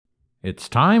It's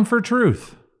time for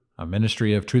Truth, a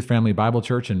ministry of Truth Family Bible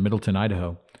Church in Middleton,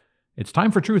 Idaho. It's Time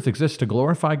for Truth exists to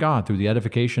glorify God through the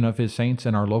edification of His saints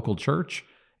in our local church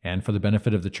and for the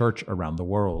benefit of the church around the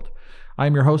world. I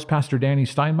am your host, Pastor Danny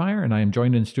Steinmeier, and I am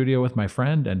joined in studio with my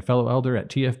friend and fellow elder at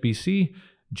TFBC,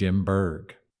 Jim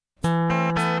Berg.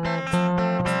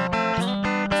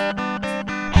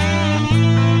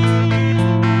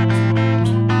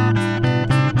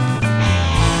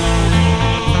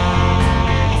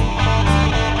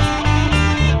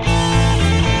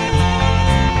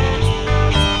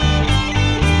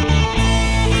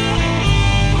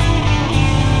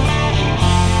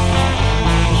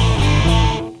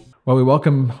 Well, we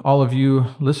welcome all of you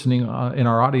listening in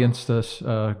our audience this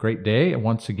great day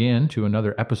once again to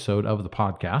another episode of the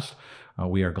podcast.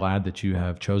 We are glad that you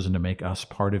have chosen to make us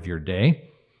part of your day.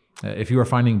 If you are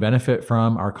finding benefit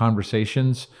from our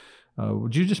conversations,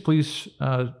 would you just please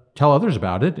tell others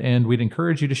about it? And we'd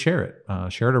encourage you to share it.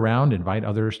 Share it around, invite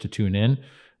others to tune in.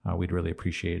 We'd really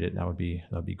appreciate it. That would be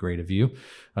great of you.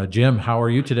 Jim, how are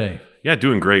you today? Yeah,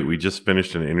 doing great. We just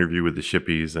finished an interview with the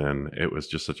Shippies, and it was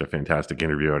just such a fantastic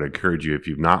interview. I'd encourage you, if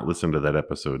you've not listened to that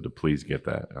episode, to please get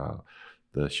that.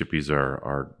 The Shippies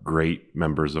are great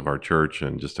members of our church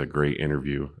and just a great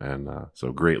interview, and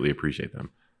so greatly appreciate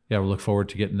them. Yeah, we'll look forward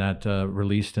to getting that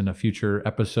released in a future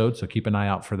episode, so keep an eye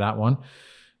out for that one.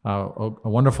 A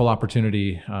wonderful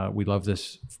opportunity. We love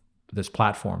this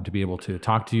platform to be able to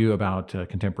talk to you about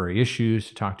contemporary issues,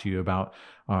 to talk to you about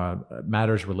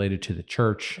matters related to the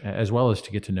church, as well as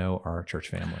to get to know our church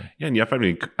family. Yeah, and if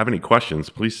you have any questions,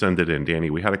 please send it in. Danny,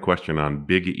 we had a question on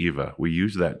Big Eva. We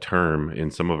use that term in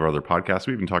some of our other podcasts.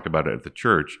 We even talked about it at the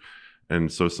church.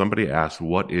 And so somebody asked,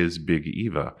 what is Big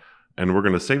Eva? And we're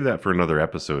going to save that for another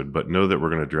episode, but know that we're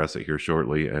going to address it here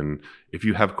shortly. And if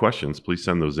you have questions, please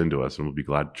send those in to us, and we'll be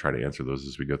glad to try to answer those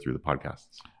as we go through the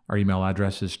podcasts. Our email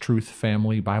address is Truth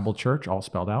Family Bible Church, all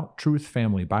spelled out,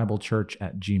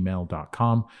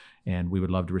 truthfamilybiblechurch@gmail.com. And we would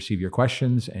love to receive your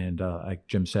questions. And like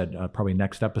Jim said, probably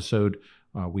next episode,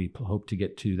 we hope to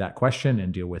get to that question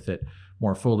and deal with it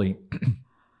more fully.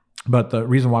 But the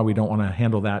reason why we don't want to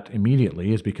handle that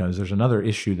immediately is because there's another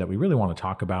issue that we really want to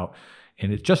talk about.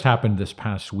 And it just happened this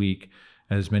past week.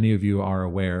 As many of you are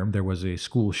aware, there was a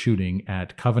school shooting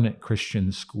at Covenant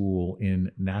Christian School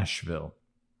in Nashville.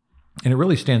 And it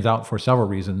really stands out for several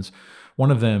reasons.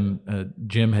 One of them,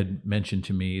 Jim had mentioned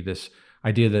to me this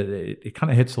idea that it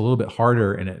kind of hits a little bit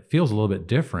harder and it feels a little bit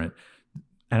different.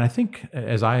 And I think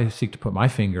as I seek to put my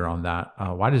finger on that,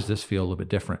 why does this feel a little bit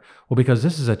different? Well, because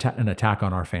this is an attack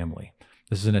on our family.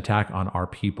 This is an attack on our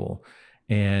people.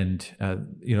 And,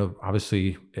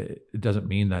 obviously it doesn't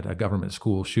mean that a government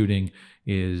school shooting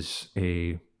is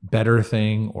a better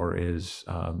thing or is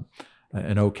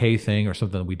an okay thing or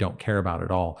something that we don't care about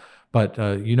at all. But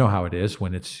you know how it is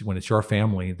when it's your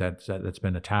family that's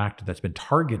been attacked, that's been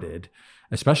targeted,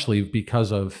 especially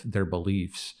because of their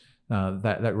beliefs.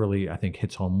 That really, I think,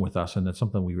 hits home with us, and that's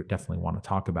something we definitely want to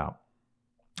talk about.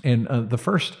 And the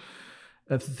first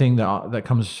thing that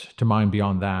comes to mind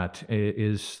beyond that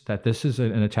is that this is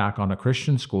an attack on a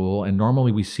Christian school, and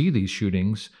normally we see these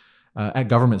shootings at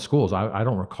government schools. I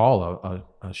don't recall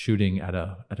a shooting at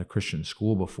a Christian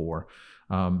school before.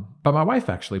 But my wife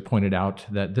actually pointed out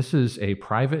that this is a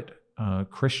private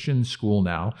Christian school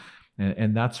now,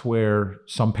 and that's where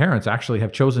some parents actually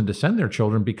have chosen to send their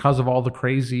children because of all the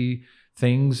crazy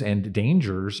things and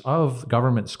dangers of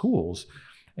government schools.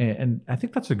 And I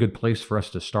think that's a good place for us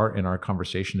to start in our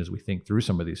conversation as we think through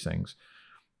some of these things.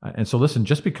 And so listen,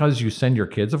 just because you send your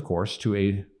kids, of course, to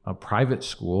a private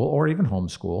school or even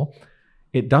homeschool,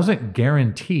 it doesn't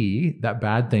guarantee that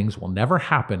bad things will never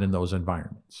happen in those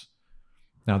environments.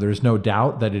 Now, there's no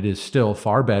doubt that it is still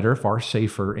far better, far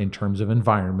safer in terms of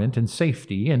environment and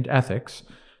safety and ethics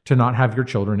to not have your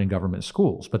children in government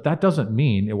schools. But that doesn't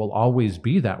mean it will always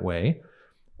be that way,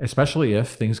 especially if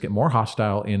things get more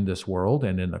hostile in this world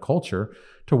and in the culture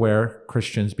to where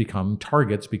Christians become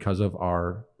targets because of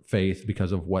our faith,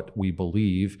 because of what we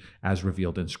believe as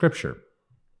revealed in Scripture.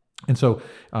 And so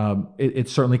it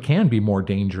certainly can be more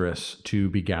dangerous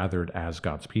to be gathered as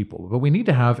God's people. But we need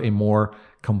to have a more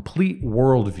complete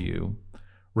worldview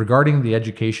regarding the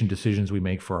education decisions we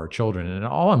make for our children. And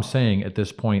all I'm saying at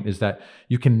this point is that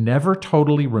you can never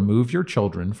totally remove your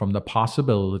children from the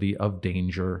possibility of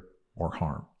danger or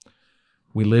harm.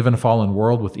 We live in a fallen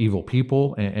world with evil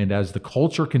people, and as the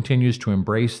culture continues to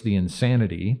embrace the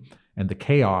insanity and the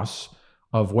chaos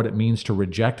of what it means to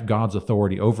reject God's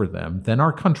authority over them, then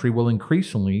our country will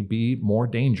increasingly be more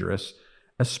dangerous,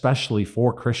 especially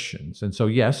for Christians. And so,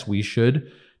 yes, we should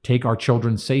take our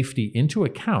children's safety into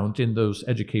account in those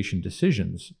education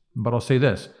decisions. But I'll say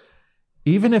this,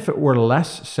 even if it were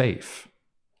less safe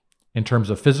in terms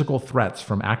of physical threats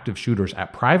from active shooters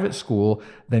at private school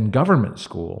than government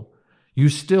school, you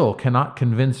still cannot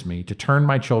convince me to turn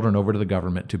my children over to the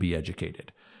government to be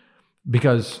educated.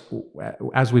 Because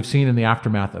as we've seen in the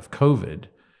aftermath of COVID,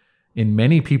 in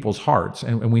many people's hearts,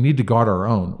 and we need to guard our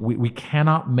own, we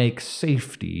cannot make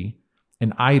safety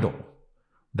an idol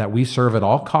that we serve at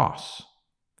all costs.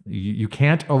 You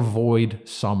can't avoid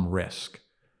some risk.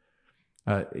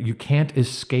 You can't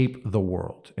escape the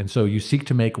world. And so you seek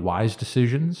to make wise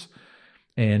decisions,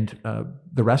 and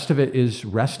the rest of it is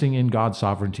resting in God's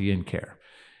sovereignty and care.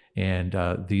 And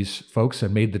these folks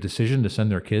have made the decision to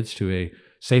send their kids to a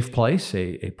safe place,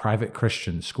 a private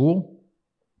Christian school.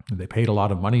 They paid a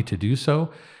lot of money to do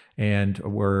so, and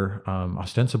were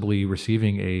ostensibly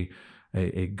receiving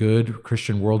a good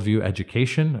Christian worldview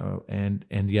education,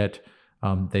 and yet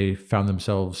they found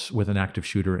themselves with an active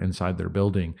shooter inside their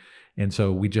building. And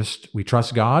so we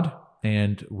trust God,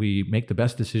 and we make the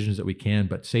best decisions that we can.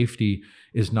 But safety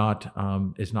is not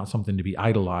something to be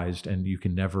idolized, and you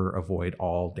can never avoid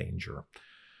all danger.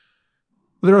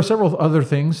 There are several other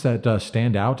things that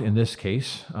stand out in this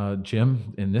case,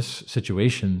 Jim. In this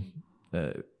situation,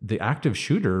 the active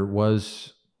shooter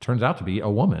turns out to be a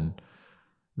woman.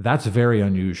 That's very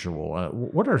unusual.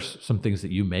 What are some things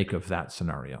that you make of that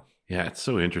scenario? Yeah, it's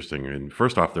so interesting. And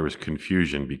first off, there was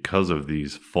confusion because of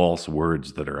these false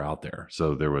words that are out there.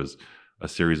 So there was a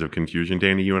series of confusion.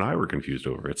 Danny, you and I were confused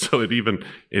over it. So it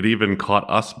even caught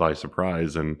us by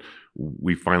surprise. And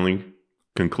we finally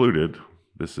concluded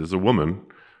this is a woman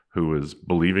who was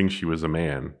believing she was a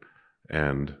man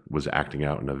and was acting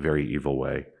out in a very evil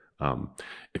way.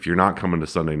 If you're not coming to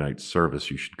Sunday night service,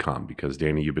 you should come, because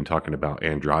Danny, you've been talking about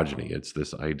androgyny. It's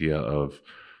this idea of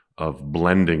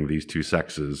blending these two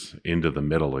sexes into the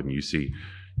middle, and you see,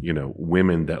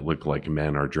 women that look like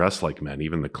men are dressed like men.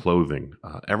 Even the clothing,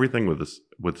 everything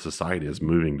with society is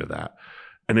moving to that,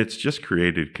 and it's just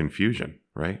created confusion,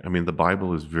 right? I mean, the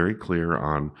Bible is very clear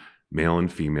on male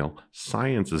and female.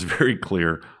 Science is very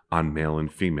clear on male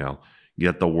and female.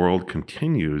 Yet the world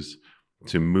continues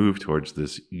to move towards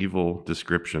this evil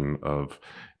description of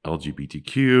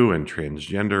LGBTQ and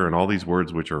transgender and all these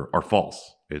words which are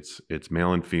false. It's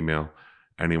male and female.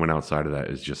 Anyone outside of that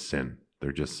is just sin.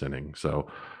 They're just sinning. So,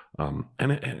 and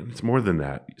it's more than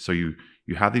that. So you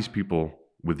have these people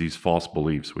with these false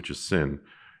beliefs, which is sin,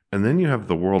 and then you have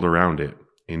the world around it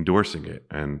endorsing it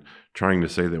and trying to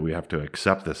say that we have to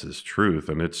accept this as truth,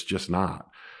 and it's just not.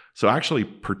 So actually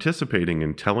participating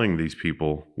in telling these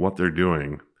people what they're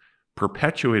doing,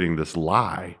 perpetuating this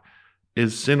lie,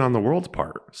 is sin on the world's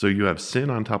part. So you have sin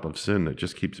on top of sin that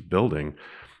just keeps building.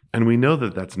 And we know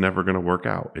that that's never going to work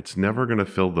out. It's never going to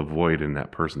fill the void in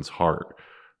that person's heart.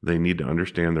 They need to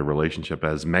understand their relationship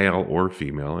as male or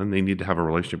female, and they need to have a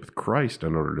relationship with Christ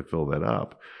in order to fill that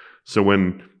up. So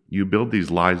when you build these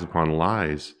lies upon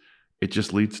lies, it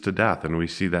just leads to death. And we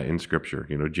see that in Scripture.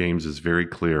 James is very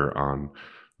clear on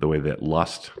the way that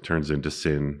lust turns into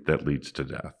sin that leads to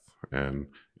death. And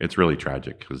it's really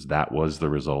tragic, because that was the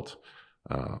result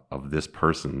of this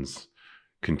person's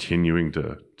continuing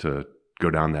to go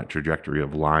down that trajectory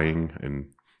of lying, and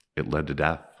it led to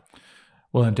death.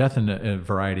 Well, and death in a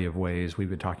variety of ways. We've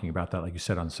been talking about that, like you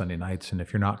said, on Sunday nights. And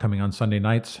if you're not coming on Sunday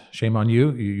nights, shame on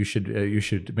you. You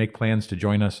should make plans to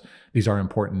join us. These are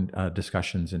important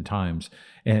discussions and times.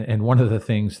 And one of the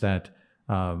things that,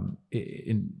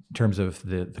 in terms of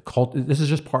the cult, this is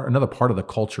just another part of the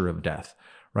culture of death,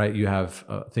 right? You have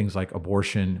things like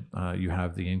abortion. You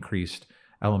have the increased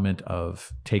element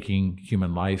of taking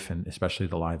human life, and especially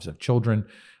the lives of children.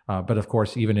 But of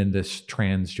course, even in this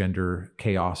transgender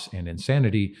chaos and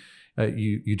insanity,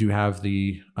 you do have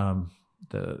the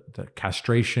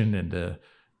castration and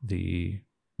the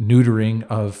neutering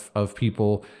of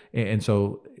people, and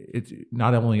so it's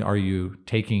not only are you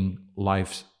taking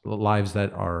lives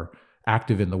that are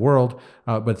active in the world,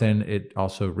 but then it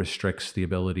also restricts the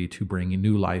ability to bring a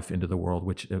new life into the world,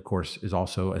 which of course is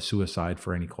also a suicide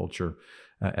for any culture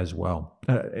as well.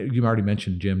 You already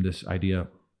mentioned, Jim, this idea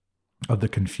of the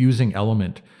confusing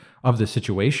element of the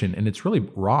situation, and it's really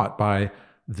wrought by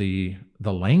the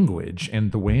language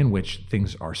and the way in which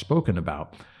things are spoken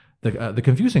about. The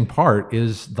confusing part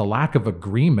is the lack of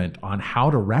agreement on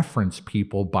how to reference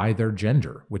people by their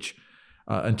gender, which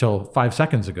until 5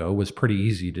 seconds ago was pretty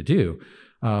easy to do.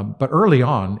 But early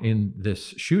on in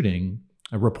this shooting,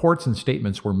 reports and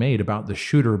statements were made about the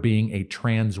shooter being a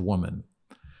trans woman.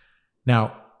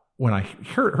 Now, when I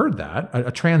heard that,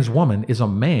 a trans woman is a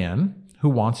man who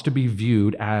wants to be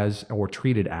viewed as or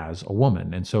treated as a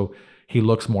woman. And so he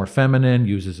looks more feminine,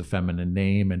 uses a feminine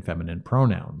name and feminine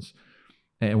pronouns.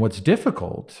 And what's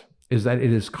difficult is that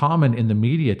it is common in the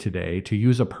media today to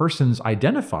use a person's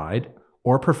identified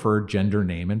or preferred gender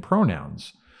name and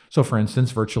pronouns. So, for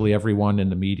instance, virtually everyone in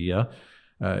the media,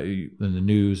 in the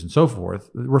news and so forth,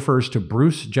 refers to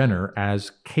Bruce Jenner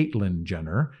as Caitlyn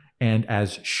Jenner and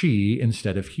as she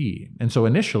instead of he. And so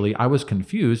initially I was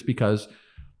confused because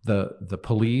the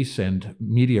police and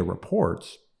media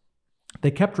reports,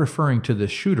 they kept referring to the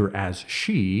shooter as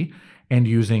she and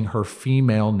using her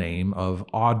female name of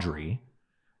Audrey.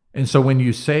 And so when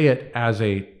you say it as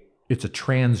it's a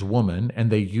trans woman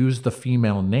and they use the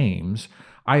female names,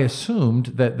 I assumed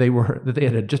that they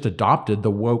had just adopted the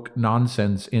woke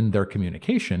nonsense in their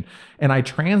communication. And I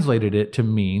translated it to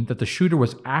mean that the shooter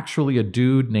was actually a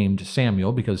dude named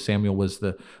Samuel, because Samuel was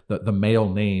the male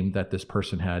name that this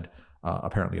person had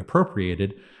apparently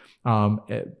appropriated.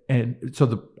 And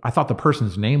so I thought the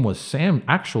person's name was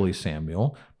actually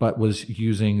Samuel, but was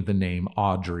using the name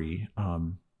Audrey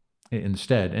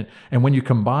instead. And when you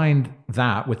combined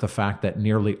that with the fact that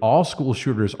nearly all school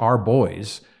shooters are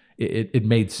boys, it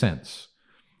made sense.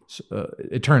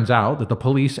 It turns out that the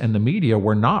police and the media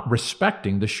were not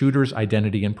respecting the shooter's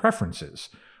identity and preferences,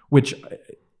 which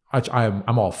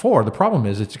I'm all for. The problem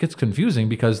is it gets confusing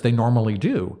because they normally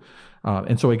do.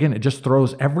 And so again, it just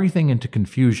throws everything into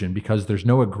confusion because there's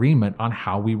no agreement on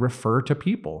how we refer to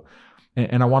people.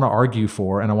 And I want to argue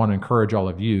for, and I want to encourage all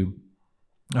of you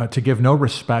to give no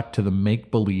respect to the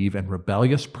make-believe and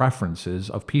rebellious preferences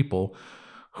of people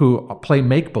who play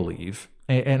make-believe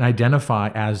and identify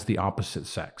as the opposite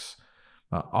sex.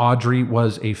 Audrey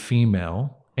was a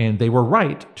female, and they were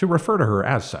right to refer to her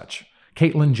as such.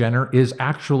 Caitlyn Jenner is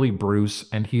actually Bruce,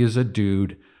 and he is a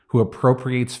dude who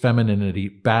appropriates femininity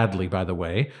badly, by the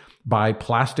way, by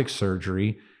plastic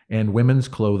surgery and women's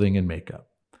clothing and makeup.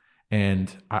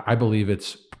 And I believe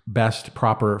it's best,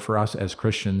 proper for us as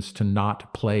Christians to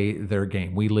not play their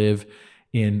game. We live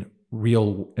in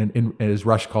real, and as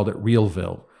Rush called it,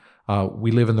 realville.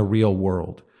 We live in the real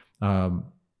world.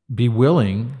 Be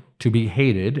willing to be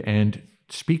hated and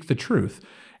speak the truth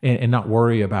and not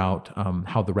worry about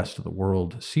how the rest of the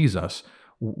world sees us.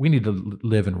 We need to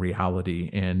live in reality.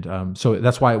 And so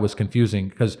that's why it was confusing,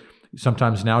 because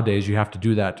sometimes nowadays you have to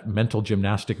do that mental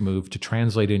gymnastic move to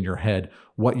translate in your head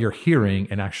what you're hearing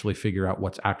and actually figure out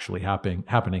what's actually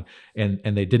happening. And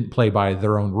they didn't play by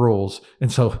their own rules. And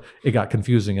so it got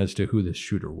confusing as to who this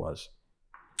shooter was.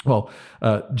 Well,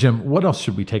 Jim, what else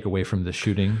should we take away from this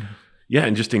shooting? Yeah,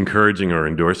 and just encouraging or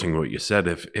endorsing what you said.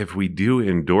 If we do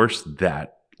endorse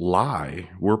that lie,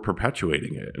 we're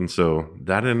perpetuating it. And so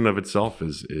that in and of itself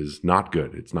is not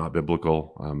good. It's not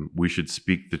biblical. We should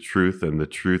speak the truth, and the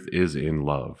truth is in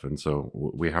love. And so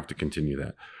we have to continue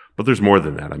that. But there's more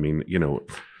than that. I mean,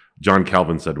 John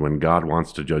Calvin said, when God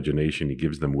wants to judge a nation, he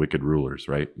gives them wicked rulers,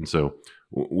 right? And so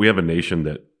we have a nation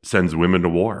that sends women to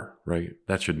war, right?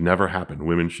 That should never happen.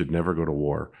 Women should never go to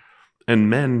war. And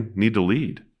men need to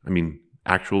lead. I mean,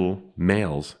 actual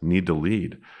males need to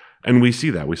lead. And we see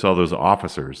that. We saw those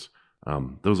officers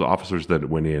that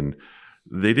went in,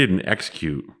 they didn't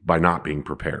execute by not being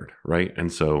prepared, right?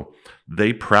 And so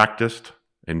they practiced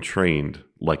and trained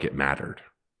like it mattered,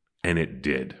 and it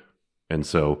did. And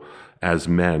so as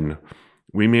men,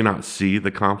 we may not see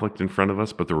the conflict in front of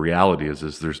us, but the reality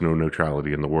is there's no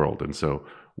neutrality in the world. And so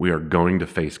we are going to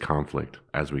face conflict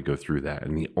as we go through that.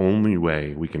 And the only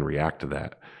way we can react to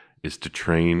that is to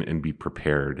train and be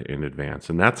prepared in advance.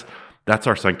 And that's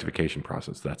our sanctification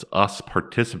process. That's us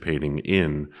participating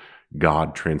in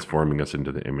God transforming us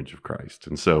into the image of Christ.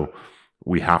 And so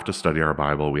we have to study our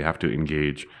Bible. We have to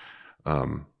engage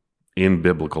in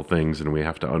biblical things, and we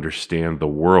have to understand the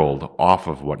world off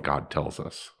of what God tells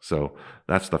us. So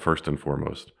that's the first and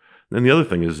foremost. Then the other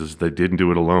thing is they didn't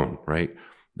do it alone, right?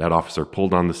 That officer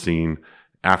pulled on the scene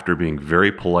after being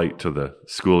very polite to the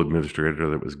school administrator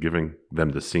that was giving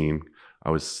them the scene.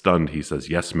 I was stunned. He says,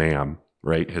 "Yes, ma'am."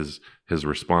 Right? His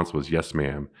response was, "Yes,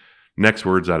 ma'am." Next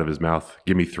words out of his mouth,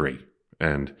 "Give me 3."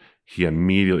 And he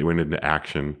immediately went into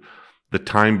action. The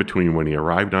time between when he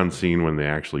arrived on scene, when they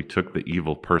actually took the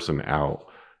evil person out,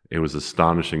 it was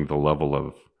astonishing, the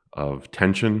level of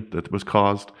tension that was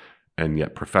caused, and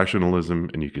yet professionalism,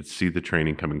 and you could see the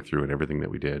training coming through and everything that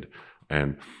we did.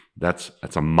 And that's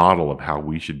a model of how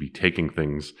we should be taking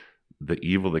things, the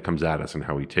evil that comes at us, and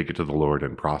how we take it to the Lord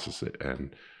and process it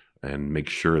and make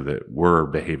sure that we're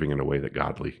behaving in a way that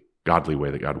godly way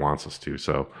that God wants us to.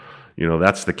 So,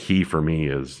 that's the key for me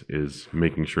is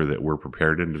making sure that we're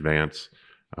prepared in advance,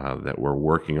 that we're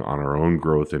working on our own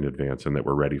growth in advance, and that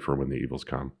we're ready for when the evils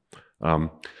come. The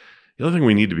other thing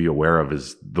we need to be aware of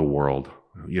is the world.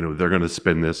 They're going to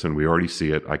spin this, and we already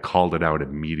see it. I called it out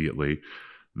immediately.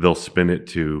 They'll spin it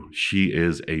to, she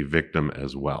is a victim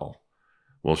as well.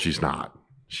 Well, she's not.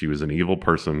 She was an evil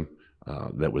person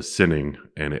that was sinning,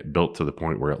 and it built to the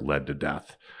point where it led to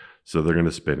death. So they're going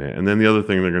to spin it. And then the other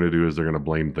thing they're going to do is they're going to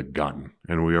blame the gun.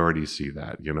 And we already see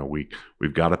that.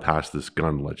 We've got to pass this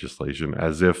gun legislation,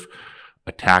 as if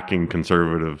attacking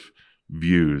conservative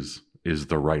views is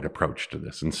the right approach to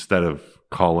this, instead of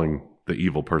calling the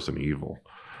evil person evil.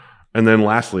 And then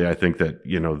lastly, I think that,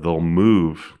 they'll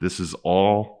move. This is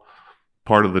all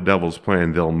part of the devil's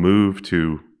plan. They'll move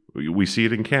to, we see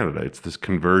it in Canada. It's this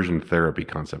conversion therapy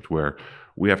concept where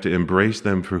we have to embrace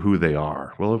them for who they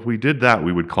are. Well, if we did that,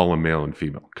 we would call them male and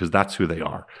female, because that's who they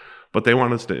are. But they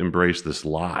want us to embrace this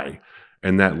lie.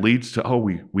 And that leads to,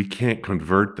 we can't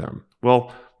convert them.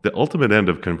 Well, the ultimate end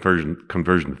of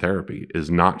conversion therapy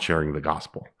is not sharing the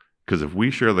gospel. Because if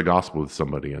we share the gospel with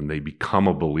somebody and they become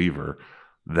a believer,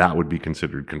 that would be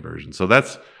considered conversion. So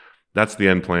that's the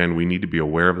end plan. We need to be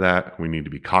aware of that. We need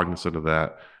to be cognizant of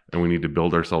that. And we need to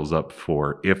build ourselves up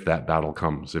for if that battle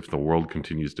comes, if the world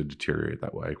continues to deteriorate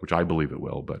that way, which I believe it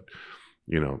will. But,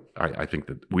 I think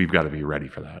that we've got to be ready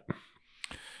for that.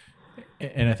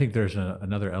 And I think there's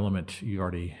another element, you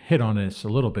already hit on this a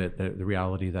little bit, the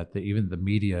reality that even the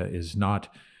media is not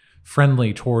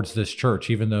friendly towards this church,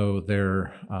 even though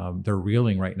they're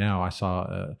reeling right now. I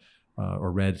saw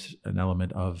or read an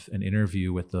element of an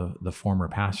interview with the former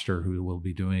pastor who will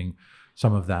be doing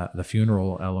some of the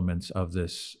funeral elements of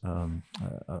this,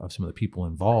 of some of the people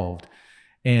involved.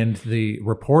 And the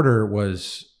reporter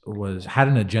had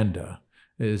an agenda.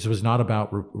 This was not about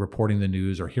reporting the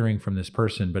news or hearing from this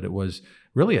person, but it was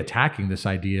really attacking this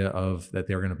idea of that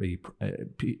there were going to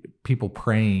be people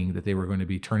praying, that they were going to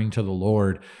be turning to the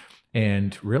Lord,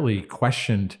 and really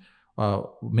questioned,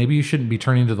 maybe you shouldn't be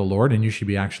turning to the Lord, and you should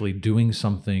be actually doing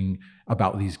something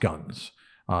about these guns.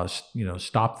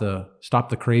 Stop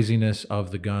the craziness of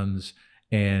the guns,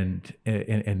 and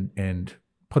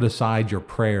put aside your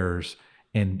prayers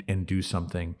and do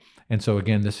something. And so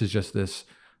again, this is just this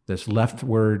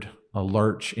leftward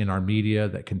lurch in our media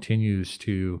that continues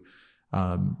to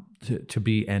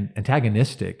be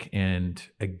antagonistic and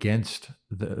against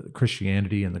the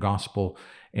Christianity and the gospel,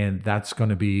 and that's going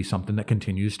to be something that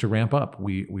continues to ramp up.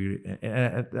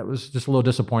 That was just a little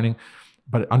disappointing,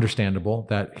 but understandable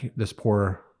that this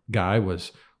poor guy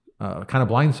was kind of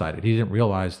blindsided. He didn't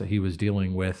realize that he was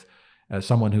dealing with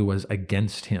someone who was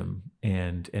against him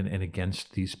and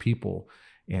against these people.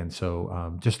 And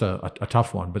so just a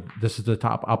tough one, but this is the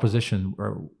top opposition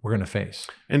we're going to face.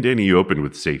 And Danny, you opened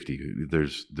with safety.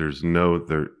 There's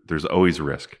always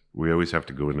risk. We always have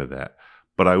to go into that.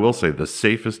 But I will say the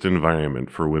safest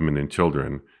environment for women and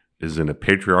children is in a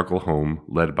patriarchal home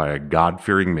led by a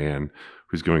God-fearing man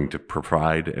who's going to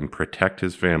provide and protect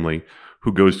his family,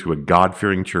 who goes to a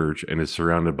God-fearing church and is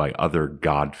surrounded by other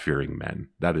God-fearing men.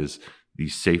 That is the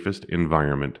safest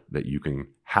environment that you can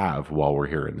have while we're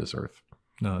here in this earth.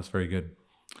 No, that's very good.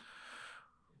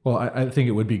 Well, I think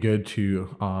it would be good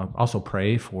to also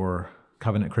pray for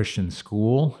Covenant Christian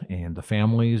School and the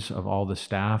families of all the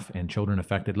staff and children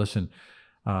affected. Listen,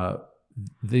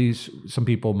 some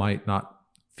people might not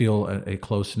feel a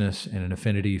closeness and an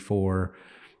affinity for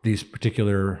these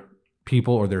particular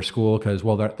people or their school because,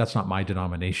 well, that's not my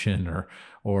denomination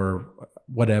or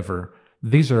whatever.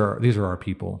 These are our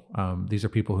people. These are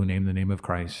people who name the name of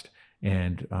Christ,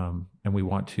 and we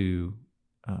want to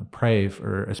pray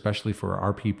especially for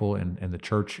our people and the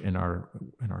church in our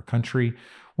country. We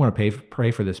want to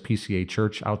pray for this PCA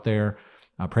church out there.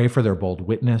 Pray for their bold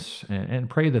witness, and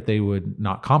pray that they would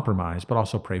not compromise, but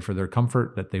also pray for their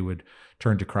comfort, that they would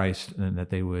turn to Christ, and that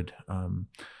they would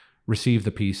receive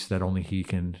the peace that only He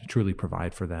can truly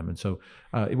provide for them. And so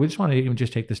we just want to even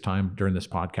just take this time during this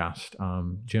podcast.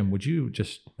 Jim, would you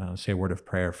just say a word of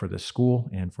prayer for this school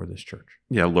and for this church?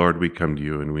 Yeah, Lord, we come to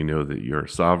you and we know that you're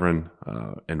sovereign,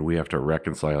 and we have to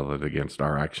reconcile it against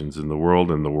our actions in the world,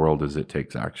 and the world as it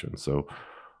takes action. So,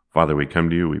 Father, we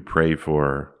come to you. We pray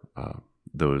for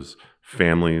those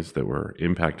families that were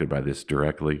impacted by this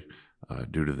directly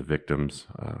due to the victims.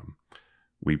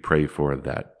 We pray for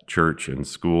that church and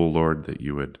school, Lord, that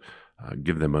you would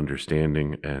give them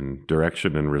understanding and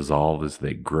direction and resolve as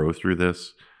they grow through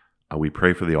this. We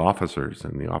pray for the officers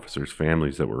and the officers'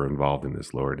 families that were involved in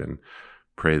this, Lord, and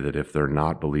pray that if they're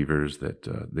not believers, that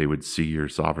they would see your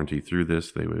sovereignty through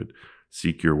this. They would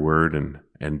seek your word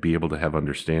and be able to have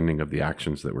understanding of the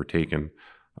actions that were taken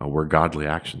were godly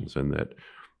actions, and that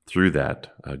through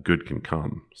that, good can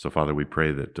come. So, Father, we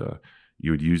pray that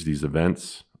you would use these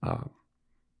events,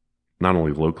 not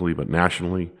only locally, but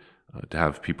nationally, to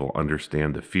have people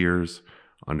understand the fears,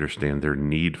 understand their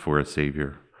need for a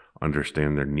Savior,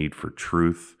 understand their need for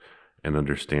truth, and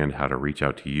understand how to reach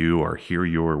out to you or hear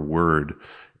your word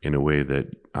in a way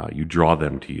that you draw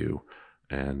them to you,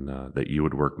 and that you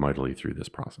would work mightily through this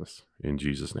process. In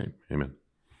Jesus' name, amen.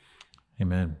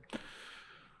 Amen.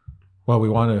 Well, we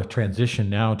want to transition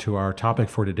now to our topic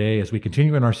for today as we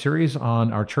continue in our series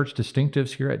on our church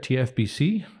distinctives here at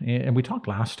TFBC. And we talked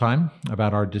last time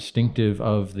about our distinctive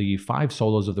of the 5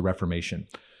 solas of the Reformation.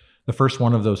 The first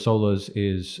one of those solas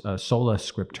is Sola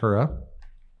Scriptura.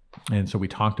 And so we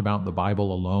talked about the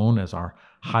Bible alone as our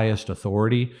highest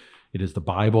authority. It is the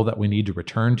Bible that we need to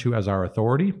return to as our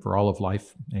authority for all of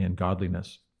life and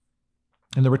godliness.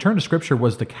 And the return to Scripture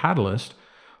was the catalyst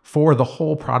for the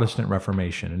whole Protestant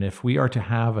Reformation. And if we are to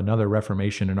have another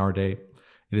Reformation in our day,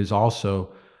 it is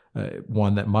also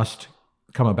one that must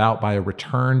come about by a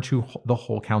return to the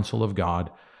whole counsel of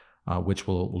God, which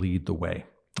will lead the way.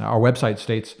 Our website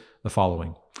states the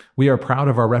following: "We are proud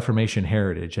of our Reformation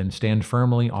heritage and stand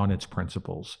firmly on its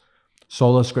principles.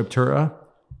 Sola Scriptura,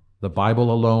 the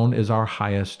Bible alone is our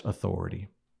highest authority.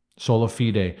 Sola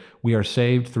Fide, we are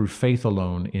saved through faith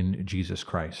alone in Jesus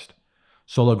Christ.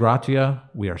 Sola Gratia,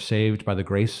 we are saved by the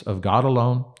grace of God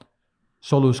alone.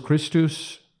 Solus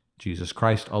Christus, Jesus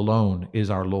Christ alone is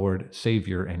our Lord,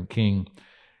 Savior, and King.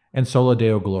 And sola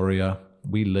Deo Gloria,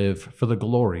 we live for the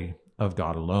glory of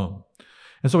God alone."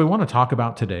 And so we want to talk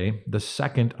about today the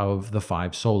second of the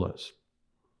 5 solas.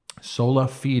 Sola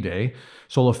Fide.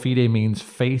 Sola Fide means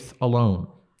faith alone.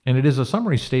 And it is a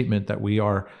summary statement that we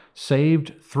are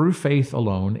saved through faith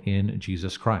alone in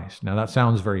Jesus Christ. Now that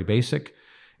sounds very basic.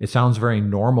 It sounds very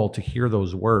normal to hear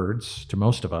those words to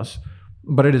most of us,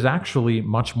 but it is actually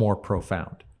much more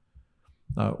profound.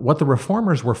 What the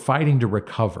Reformers were fighting to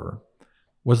recover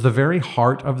was the very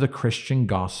heart of the Christian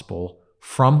gospel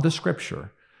from the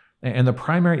Scripture. And the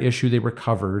primary issue they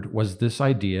recovered was this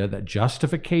idea that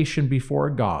justification before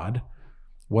God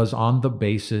was on the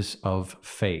basis of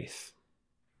faith.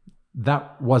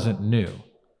 That wasn't new,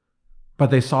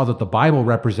 but they saw that the Bible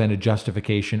represented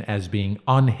justification as being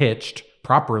unhitched,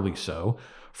 properly so,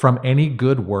 from any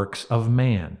good works of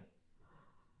man.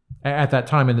 At that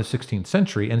time in the 16th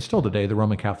century, and still today, the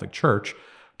Roman Catholic Church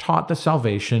taught that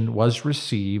salvation was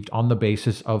received on the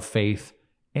basis of faith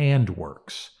and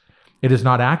works. It is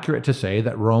not accurate to say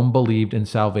that Rome believed in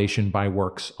salvation by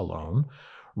works alone.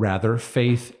 Rather,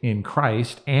 faith in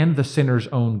Christ and the sinner's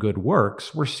own good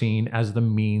works were seen as the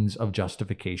means of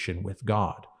justification with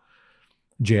God.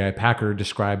 J.I. Packer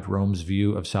described Rome's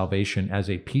view of salvation as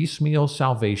a piecemeal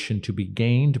salvation to be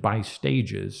gained by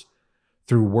stages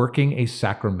through working a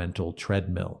sacramental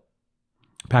treadmill.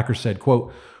 Packer said,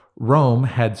 quote, "Rome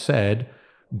had said,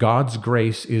 God's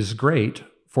grace is great,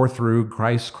 for through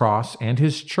Christ's cross and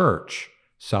his church,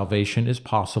 salvation is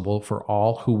possible for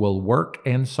all who will work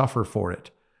and suffer for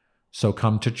it. So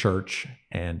come to church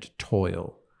and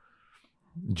toil."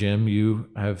 Jim, you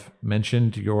have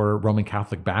mentioned your Roman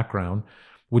Catholic background.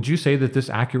 Would you say that this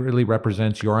accurately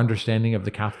represents your understanding of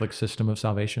the Catholic system of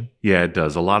salvation? Yeah, it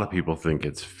does. A lot of people think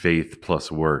it's faith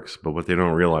plus works, but what they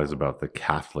don't realize about the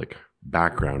Catholic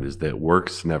background is that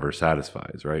works never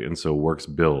satisfies, right? And so works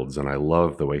builds, and I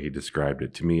love the way he described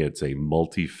it. To me, it's a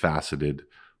multifaceted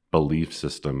belief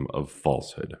system of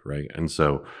falsehood, right? And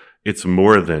so it's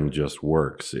more than just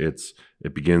works. It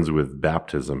begins with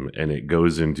baptism, and it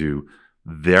goes into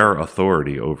their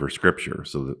authority over Scripture.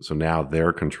 So now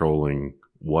they're controlling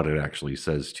what it actually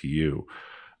says to you.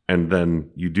 And then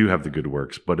you do have the good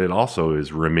works, but it also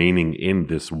is remaining in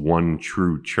this one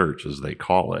true church, as they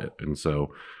call it. And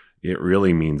so it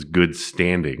really means good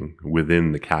standing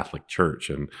within the Catholic Church.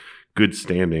 And good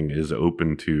standing is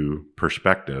open to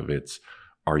perspective. It's,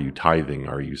 are you tithing?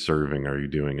 Are you serving? Are you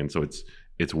doing? And so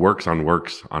it's works on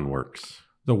works on works.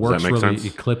 The works really sense?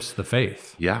 Eclipse the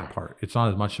faith Yeah. part. It's not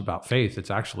as much about faith.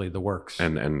 It's actually the works.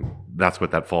 And that's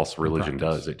what that false religion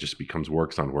does. It just becomes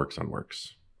works on works on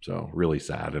works. So really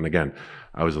sad. And again,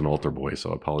 I was an altar boy,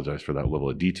 so I apologize for that level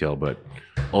of detail, but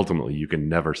ultimately you can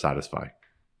never satisfy.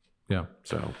 Yeah.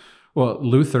 So, well,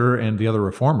 Luther and the other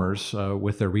reformers,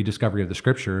 with their rediscovery of the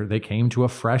Scripture, they came to a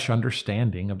fresh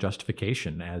understanding of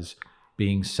justification as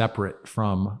being separate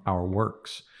from our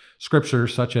works.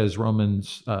 Scriptures such as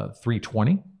Romans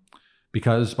 3:20,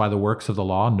 "Because by the works of the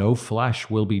law no flesh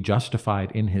will be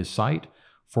justified in his sight,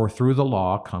 for through the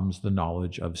law comes the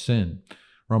knowledge of sin."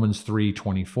 Romans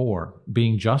 3:24,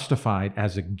 "Being justified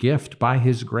as a gift by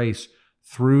his grace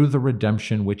through the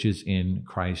redemption which is in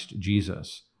Christ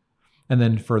Jesus." And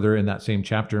then further in that same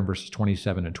chapter in verses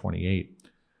 27 and 28,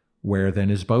 "Where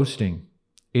then is boasting?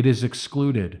 It is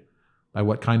excluded. By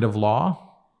what kind of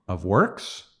law? Of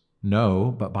works?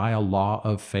 No, but by a law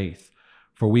of faith.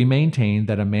 For we maintain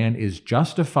that a man is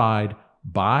justified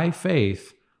by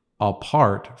faith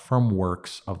apart from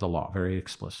works of the law." Very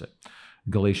explicit.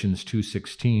 Galatians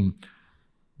 2:16.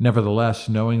 Nevertheless,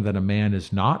 knowing that a man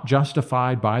is not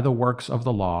justified by the works of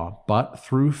the law, but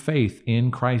through faith in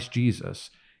Christ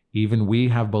Jesus, even we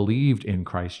have believed in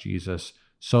Christ Jesus,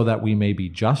 so that we may be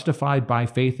justified by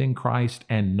faith in Christ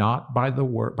and not by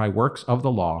works of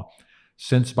the law,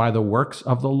 since by the works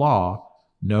of the law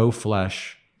no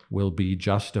flesh will be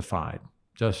justified.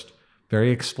 Just very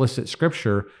explicit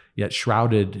scripture, yet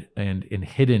shrouded and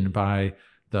hidden by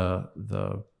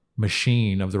the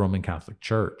machine of the Roman Catholic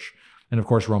Church. And of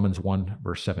course, Romans 1,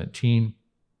 verse 17,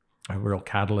 a real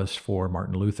catalyst for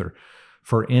Martin Luther.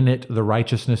 For in it the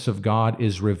righteousness of God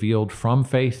is revealed from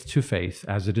faith to faith,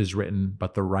 as it is written,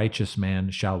 but the righteous man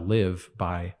shall live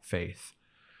by faith.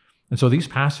 And so these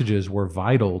passages were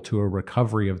vital to a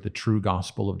recovery of the true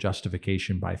gospel of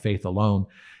justification by faith alone.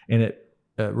 And it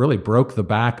really broke the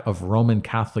back of Roman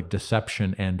Catholic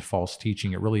deception and false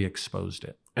teaching. It really exposed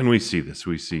it. And we see this.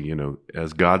 We see,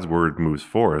 as God's word moves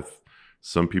forth,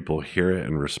 some people hear it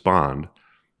and respond.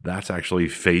 That's actually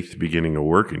faith beginning to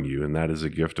work in you, and that is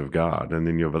a gift of God. And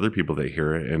then you have other people that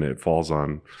hear it and it falls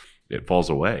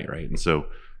away, right? And so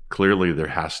clearly there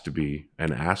has to be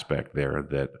an aspect there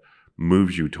that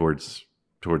moves you towards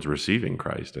receiving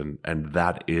Christ, and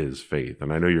that is faith.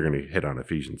 And I know you're going to hit on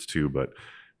Ephesians 2, but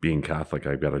being Catholic,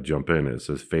 I've got to jump in. It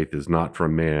says faith is not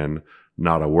from man,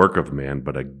 not a work of man,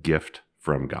 but a gift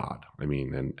from God. I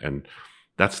mean, and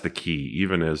that's the key.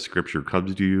 Even as scripture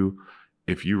comes to you,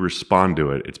 if you respond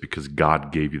to it, it's because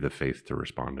God gave you the faith to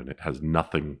respond, and it has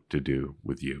nothing to do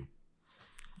with you.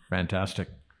 Fantastic.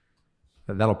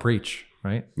 That'll preach,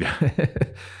 right? Yeah.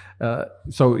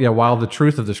 While the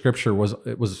truth of the scripture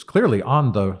was clearly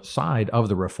on the side of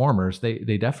the reformers,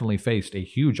 they definitely faced a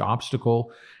huge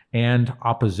obstacle and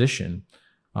opposition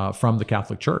from the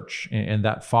Catholic Church, and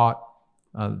that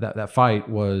fight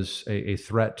was a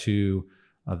threat to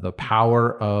the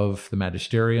power of the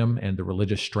magisterium and the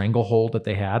religious stranglehold that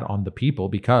they had on the people,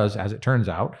 because, as it turns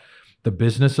out, the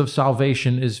business of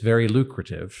salvation is very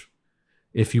lucrative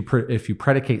if you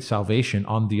predicate salvation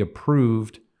on the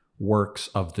approved works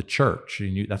of the church.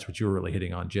 And that's what you were really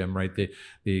hitting on, Jim, right?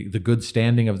 The good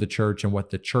standing of the church and what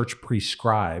the church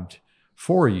prescribed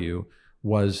for you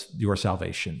was your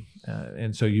salvation.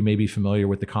 And so you may be familiar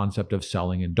with the concept of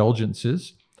selling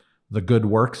indulgences. The good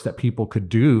works that people could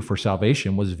do for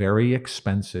salvation was very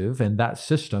expensive, and that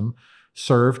system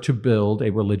served to build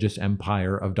a religious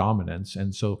empire of dominance.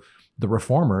 And so the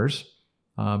reformers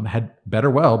had better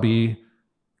well be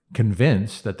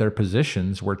convinced that their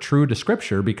positions were true to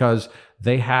Scripture, because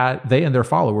they and their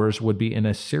followers would be in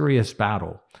a serious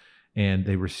battle, and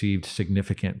they received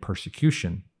significant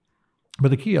persecution.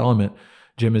 But the key element,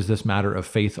 Jim, is this matter of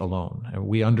faith alone. And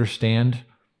we understand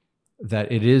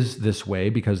that it is this way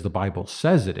because the Bible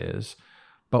says it is,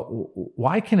 but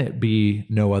why can it be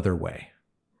no other way?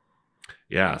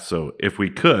 Yeah, so if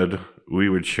we could, we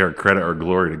would share credit or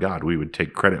glory to God. We would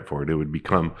take credit for it. It would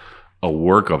become a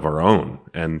work of our own.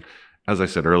 And as I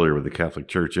said earlier with the Catholic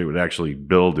Church, it would actually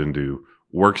build into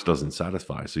works doesn't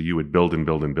satisfy. So you would build and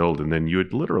build and build, and then you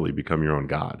would literally become your own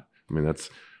God. I mean, that's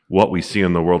what we see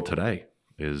in the world today,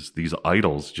 is these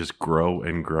idols just grow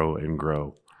and grow and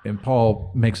grow. And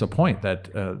Paul makes a point that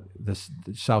this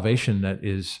salvation that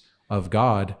is of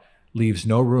God leaves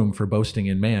no room for boasting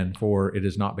in man, for it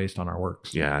is not based on our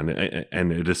works. Yeah,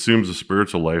 and it assumes a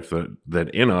spiritual life that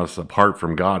in us, apart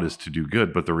from God, is to do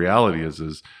good. But the reality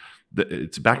is that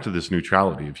it's back to this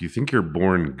neutrality. If you think you're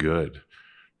born good,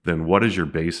 then what is your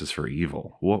basis for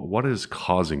evil? What is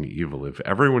causing evil? If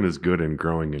everyone is good and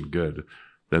growing in good,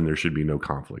 then there should be no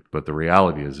conflict. But the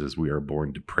reality is we are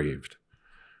born depraved.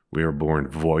 We are born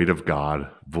void of God,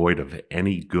 void of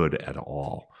any good at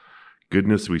all.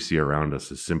 Goodness we see around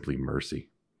us is simply mercy.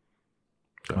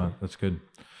 So. That's good.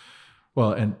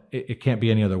 Well, and it can't be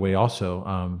any other way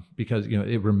also, because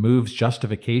it removes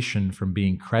justification from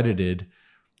being credited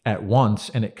at once,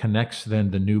 and it connects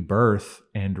then the new birth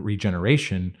and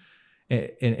regeneration,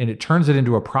 and it turns it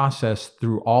into a process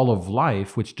through all of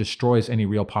life, which destroys any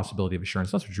real possibility of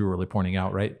assurance. That's what you were really pointing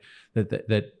out, right?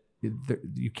 That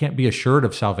you can't be assured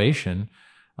of salvation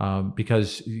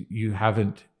because you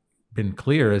haven't been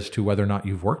clear as to whether or not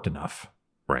you've worked enough.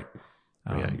 Right.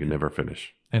 You can never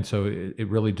finish. And so it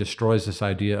really destroys this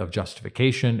idea of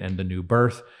justification and the new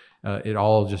birth. It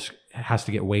all just has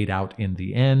to get weighed out in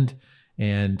the end.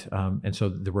 And so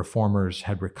the reformers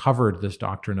had recovered this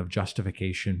doctrine of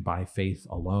justification by faith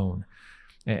alone.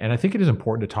 And I think it is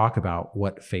important to talk about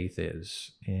what faith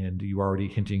is. And you are already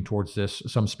hinting towards this.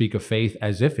 Some speak of faith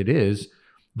as if it is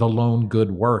the lone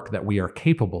good work that we are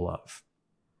capable of.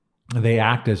 They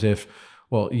act as if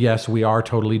Well, yes, we are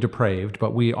totally depraved,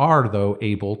 but we are, though,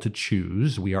 able to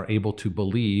choose. We are able to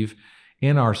believe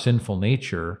in our sinful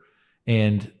nature,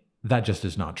 and that just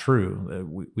is not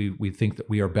true. We think that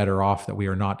we are better off, that we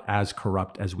are not as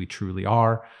corrupt as we truly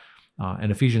are.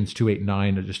 And Ephesians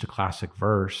 2:8-9 are just a classic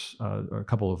verse, a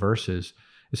couple of verses.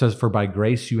 It says, "For by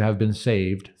grace you have been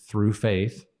saved through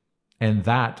faith, and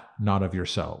that not of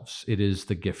yourselves. It is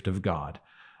the gift of God,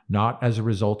 not as a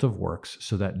result of works,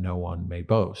 so that no one may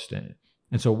boast." And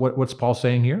so what's Paul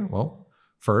saying here? Well,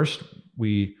 first,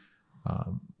 we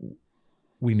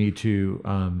need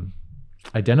to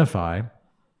identify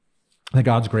that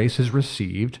God's grace is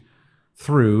received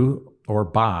through or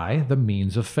by the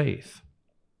means of faith.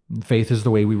 Faith is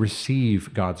the way we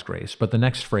receive God's grace. But the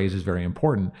next phrase is very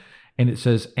important. And it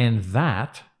says, "And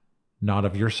that not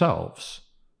of yourselves."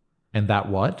 And that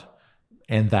what?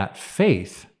 And that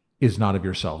faith is not of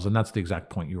yourselves. And that's the exact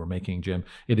point you were making, Jim.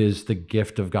 It is the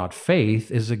gift of God.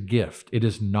 Faith is a gift. It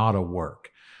is not a work.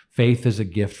 Faith is a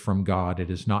gift from God. It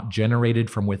is not generated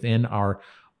from within our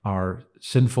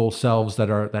sinful selves that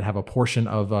have a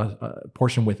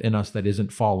portion within us that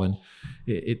isn't fallen.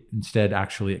 It instead,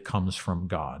 actually, it comes from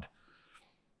God.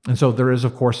 And so there is,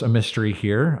 of course, a mystery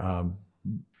here.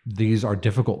 These are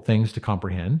difficult things to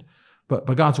comprehend, but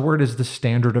God's word is the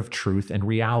standard of truth and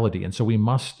reality. And so we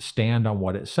must stand on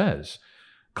what it says.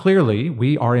 Clearly,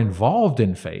 we are involved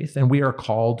in faith, and we are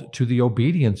called to the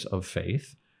obedience of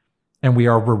faith, and we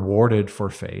are rewarded for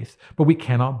faith. But we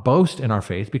cannot boast in our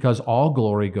faith, because all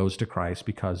glory goes to Christ,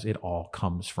 because it all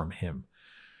comes from him.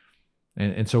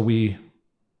 And so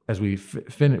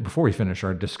before we finish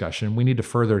our discussion, we need to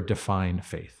further define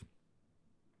faith.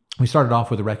 We started off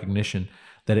with a recognition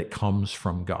that it comes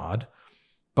from God.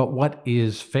 But what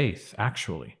is faith,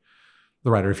 actually?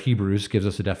 The writer of Hebrews gives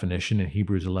us a definition in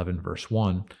Hebrews 11, verse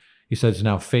 1. He says,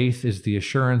 "Now faith is the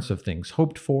assurance of things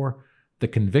hoped for, the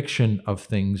conviction of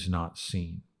things not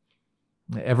seen."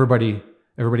 Everybody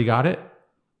got it?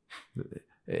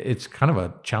 It's kind of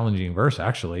a challenging verse,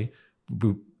 actually.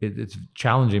 It's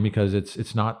challenging because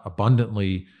it's not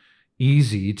abundantly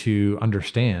easy to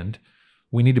understand.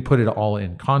 We need to put it all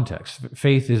in context.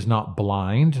 Faith is not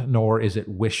blind, nor is it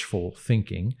wishful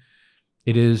thinking.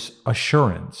 It is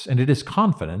assurance, and it is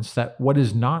confidence that what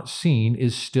is not seen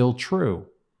is still true.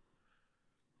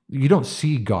 You don't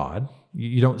see God.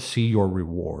 You don't see your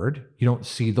reward. You don't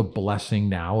see the blessing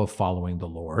now of following the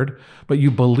Lord, but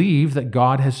you believe that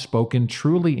God has spoken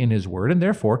truly in his word, and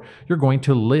therefore you're going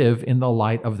to live in the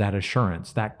light of that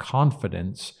assurance, that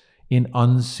confidence in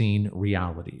unseen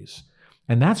realities.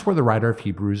 And that's where the writer of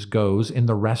Hebrews goes in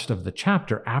the rest of the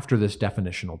chapter after this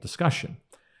definitional discussion.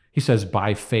 He says,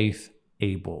 by faith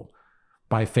Abel,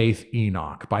 by faith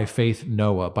Enoch, by faith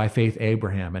Noah, by faith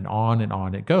Abraham, and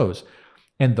on it goes.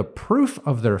 And the proof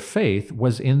of their faith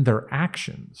was in their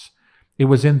actions. It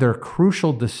was in their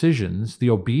crucial decisions,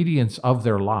 the obedience of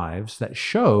their lives, that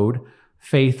showed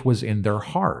faith was in their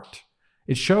heart.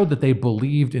 It showed that they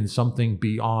believed in something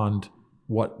beyond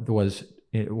what was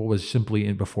simply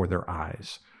in before their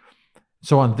eyes.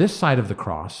 So on this side of the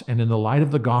cross, and in the light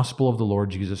of the gospel of the Lord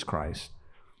Jesus Christ,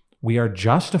 we are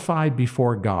justified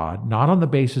before God, not on the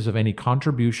basis of any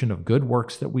contribution of good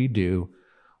works that we do,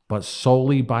 but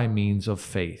solely by means of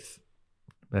faith.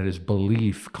 That is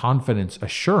belief, confidence,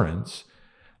 assurance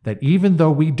that even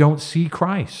though we don't see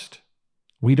Christ,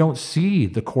 we don't see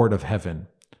the court of heaven,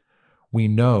 we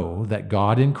know that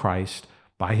God in Christ,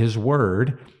 by his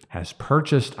word, has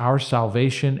purchased our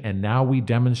salvation, and now we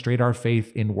demonstrate our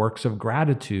faith in works of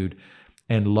gratitude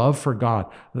and love for God.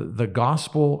 The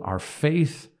gospel, our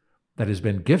faith that has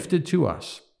been gifted to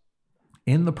us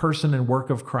in the person and work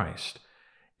of Christ,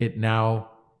 it now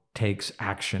takes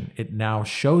action. It now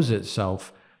shows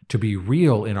itself to be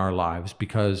real in our lives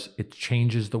because it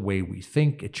changes the way we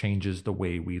think, it changes the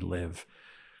way we live.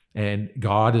 And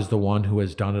God is the one who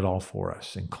has done it all for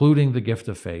us, including the gift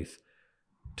of faith,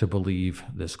 to believe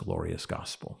this glorious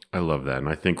gospel. I love that. And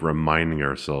I think reminding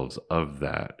ourselves of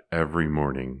that every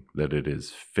morning, that it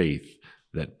is faith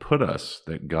that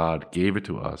that God gave it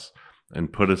to us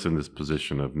and put us in this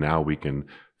position of now we can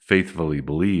faithfully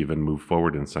believe and move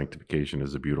forward in sanctification,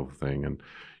 is a beautiful thing. And,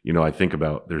 I think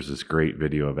about, there's this great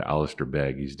video of Alistair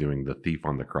Begg. He's doing the thief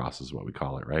on the cross is what we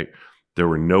call it, right? There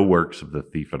were no works of the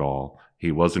thief at all.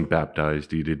 He wasn't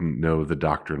baptized. He didn't know the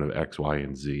doctrine of X, Y,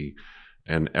 and Z.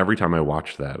 And every time I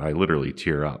watch that, I literally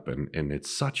tear up. And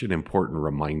it's such an important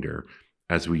reminder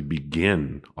as we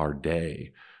begin our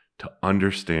day to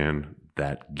understand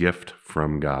that gift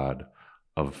from God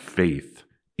of faith,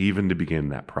 even to begin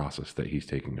that process that he's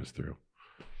taking us through.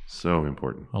 So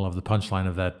important. I love the punchline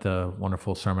of that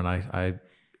wonderful sermon.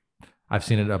 I've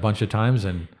seen it a bunch of times,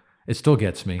 and It still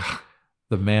gets me.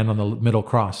 The man on the middle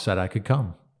cross said I could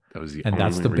come. That was the And only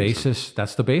that's the reason. basis.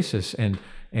 That's the basis. And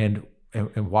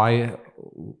why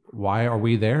are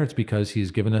we there? It's because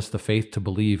he's given us the faith to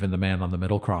believe in the man on the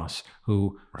middle cross,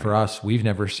 who for us we've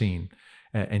never seen,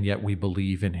 and yet we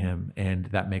believe in him, and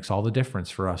that makes all the difference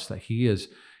for us. That he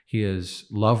has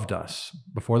loved us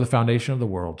before the foundation of the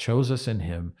world, chose us in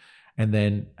him, and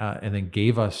then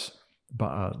gave us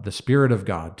the Spirit of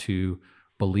God to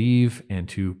believe and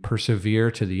to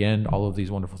persevere to the end. All of these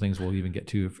wonderful things we'll even get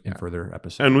to in further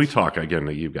episodes. And we talk again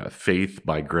that you've got faith,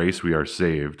 by grace we are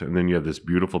saved. And then you have this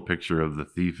beautiful picture of the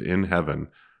thief in heaven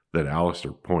that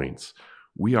Alistair points.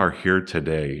 We are here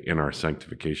today in our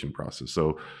sanctification process.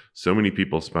 So many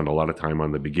people spend a lot of time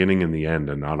on the beginning and the end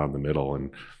and not on the middle.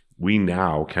 And we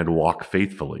now can walk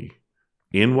faithfully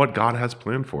in what God has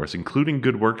planned for us, including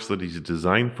good works that he's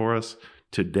designed for us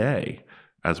today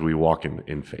as we walk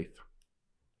in faith.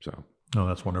 So, oh,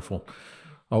 that's wonderful.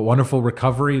 A wonderful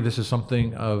recovery. This is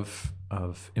something of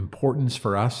importance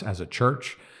for us as a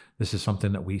church. This is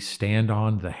something that we stand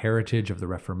on, the heritage of the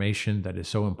Reformation that is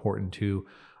so important to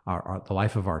the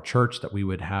life of our church, that we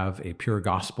would have a pure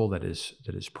gospel that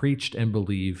is preached and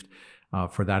believed,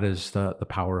 for that is the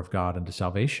power of God unto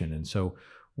salvation. And so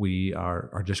we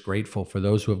are just grateful for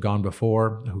those who have gone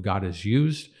before, who God has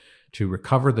used to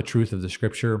recover the truth of the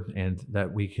Scripture, and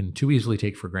that we can too easily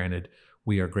take for granted.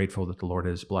 We are grateful that the Lord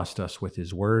has blessed us with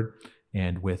his word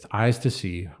and with eyes to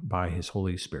see by his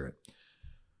Holy Spirit.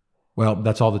 Well,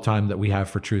 that's all the time that we have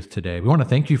for Truth today. We want to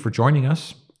thank you for joining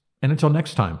us. And until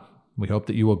next time, we hope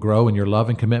that you will grow in your love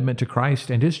and commitment to Christ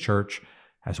and his church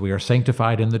as we are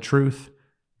sanctified in the truth.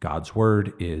 God's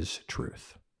word is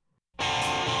truth.